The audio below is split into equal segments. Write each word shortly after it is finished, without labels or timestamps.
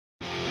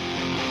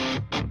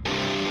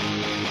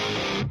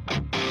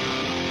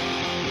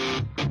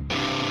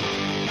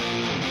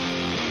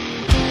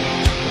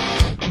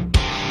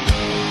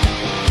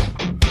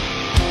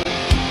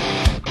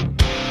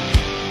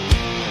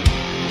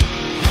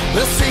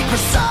deep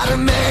inside of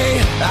me,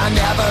 I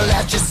never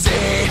let you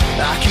see.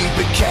 I keep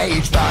it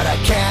caged, but I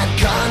can't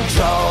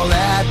control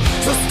it.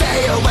 So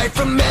stay away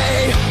from me,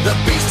 the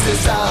beast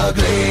is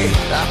ugly.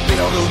 I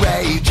feel the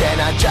rage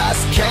and I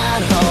just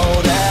can't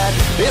hold it.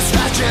 It's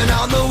scratching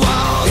on the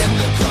walls in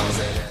the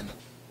closet.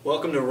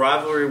 Welcome to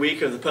Rivalry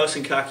Week of the Post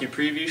and Cocky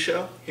Preview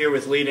Show. Here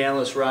with lead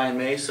analyst Ryan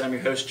Mace. I'm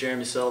your host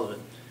Jeremy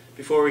Sullivan.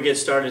 Before we get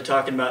started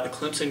talking about the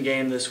Clemson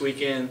game this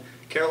weekend,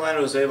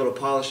 Carolina was able to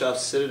polish off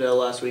Citadel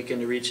last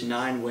weekend to reach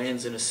 9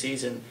 wins in a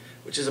season,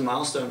 which is a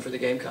milestone for the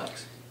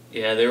Gamecocks.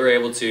 Yeah, they were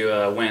able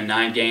to win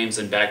 9 games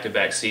in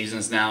back-to-back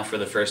seasons now for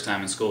the first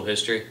time in school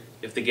history.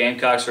 If the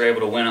Gamecocks are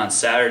able to win on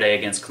Saturday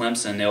against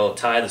Clemson, they will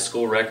tie the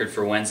school record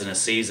for wins in a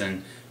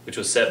season, which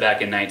was set back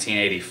in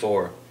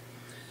 1984.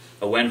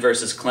 A win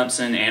versus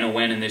Clemson and a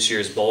win in this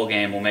year's bowl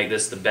game will make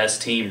this the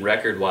best team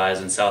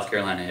record-wise in South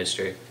Carolina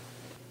history.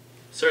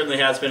 Certainly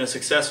has been a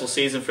successful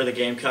season for the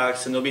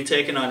Gamecocks, and they'll be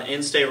taking on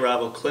in-state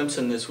rival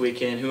Clemson this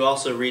weekend, who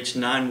also reached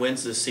 9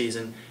 wins this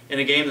season, in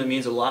a game that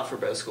means a lot for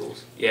both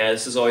schools. Yeah,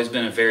 this has always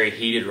been a very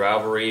heated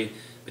rivalry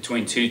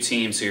between two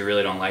teams who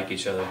really don't like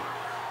each other.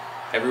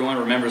 Everyone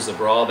remembers the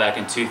brawl back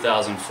in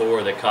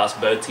 2004 that cost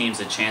both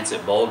teams a chance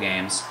at bowl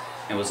games,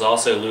 and was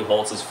also Lou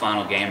Holtz's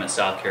final game at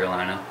South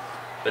Carolina.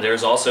 But there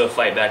was also a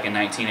fight back in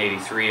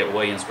 1983 at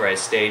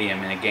Williams-Brice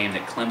Stadium in a game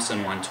that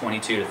Clemson won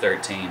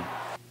 22-13.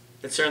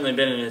 It's certainly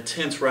been an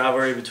intense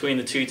rivalry between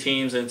the two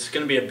teams, and it's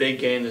going to be a big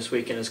game this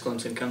weekend as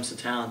Clemson comes to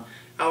town.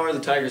 How are the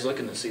Tigers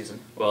looking this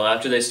season? Well,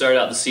 after they started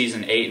out the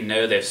season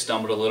 8-0, they've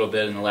stumbled a little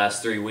bit in the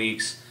last 3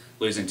 weeks,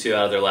 losing 2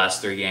 out of their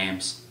last 3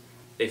 games.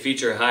 They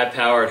feature a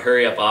high-powered,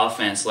 hurry-up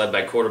offense led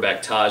by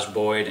quarterback Taj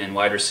Boyd and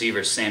wide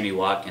receiver Sammy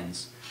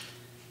Watkins.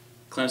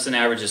 Clemson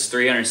averages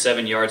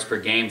 307 yards per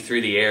game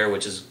through the air,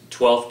 which is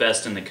 12th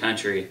best in the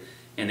country,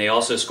 and they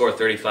also score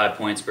 35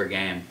 points per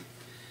game.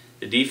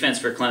 The defense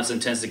for Clemson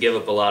tends to give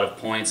up a lot of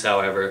points,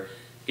 however,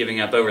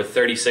 giving up over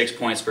 36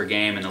 points per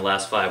game in the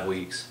last 5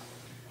 weeks.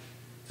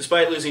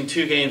 Despite losing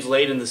 2 games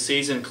late in the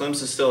season,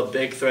 Clemson's still a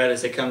big threat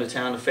as they come to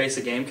town to face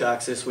the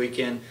Gamecocks this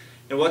weekend.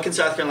 And what can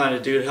South Carolina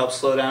do to help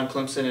slow down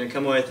Clemson and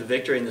come away with the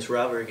victory in this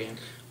rivalry game?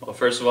 Well,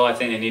 first of all, I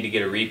think they need to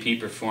get a repeat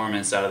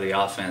performance out of the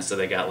offense that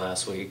they got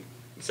last week.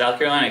 South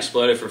Carolina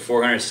exploded for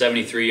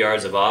 473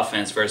 yards of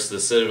offense versus the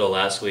Citadel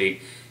last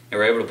week and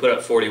were able to put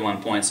up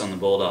 41 points on the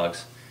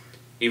Bulldogs.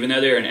 Even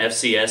though they're an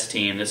FCS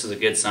team, this is a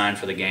good sign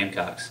for the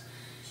Gamecocks.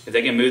 If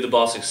they can move the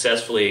ball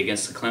successfully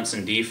against the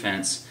Clemson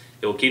defense,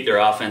 it will keep their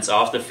offense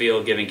off the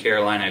field, giving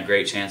Carolina a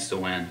great chance to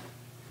win.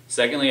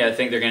 Secondly, I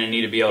think they're going to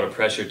need to be able to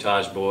pressure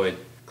Taj Boyd.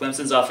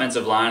 Clemson's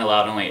offensive line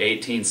allowed only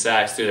 18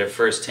 sacks through their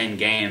first 10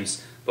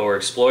 games, but were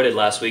exploited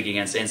last week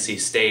against NC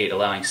State,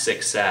 allowing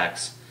 6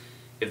 sacks.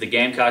 If the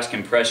Gamecocks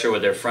can pressure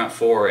with their front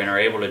 4 and are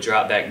able to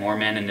drop back more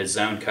men into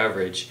zone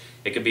coverage,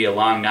 it could be a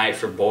long night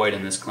for Boyd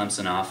in this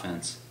Clemson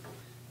offense.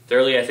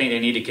 Thirdly, I think they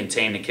need to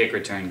contain the kick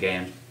return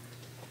game.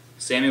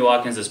 Sammy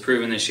Watkins has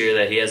proven this year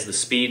that he has the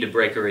speed to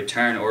break a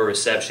return or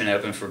reception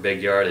open for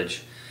big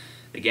yardage.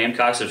 The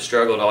Gamecocks have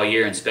struggled all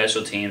year in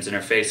special teams and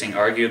are facing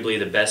arguably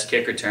the best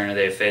kick returner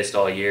they have faced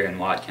all year in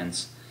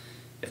Watkins.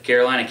 If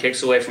Carolina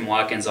kicks away from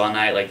Watkins all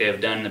night like they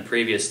have done in the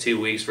previous 2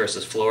 weeks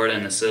versus Florida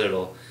and the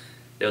Citadel,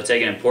 they'll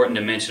take an important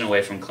dimension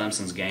away from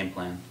Clemson's game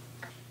plan.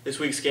 This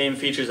week's game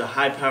features a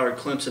high-powered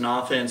Clemson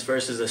offense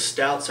versus a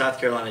stout South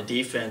Carolina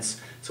defense.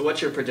 So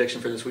what's your prediction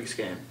for this week's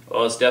game?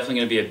 Well, it's definitely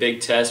going to be a big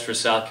test for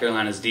South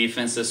Carolina's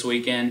defense this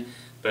weekend,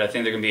 but I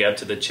think they're going to be up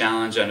to the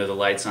challenge under the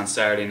lights on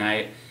Saturday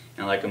night,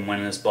 and I like them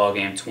winning this ball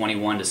game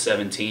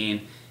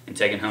 21-17 and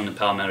taking home the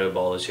Palmetto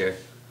Bowl this year.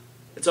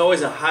 It's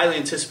always a highly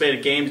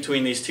anticipated game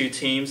between these two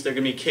teams. They're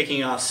going to be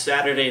kicking off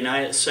Saturday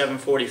night at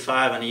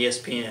 7:45 on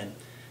ESPN.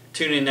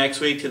 Tune in next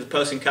week to the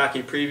Post and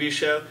Cocky Preview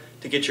Show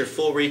to get your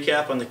full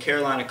recap on the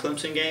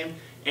Carolina-Clemson game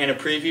and a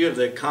preview of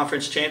the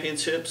conference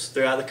championships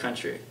throughout the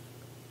country.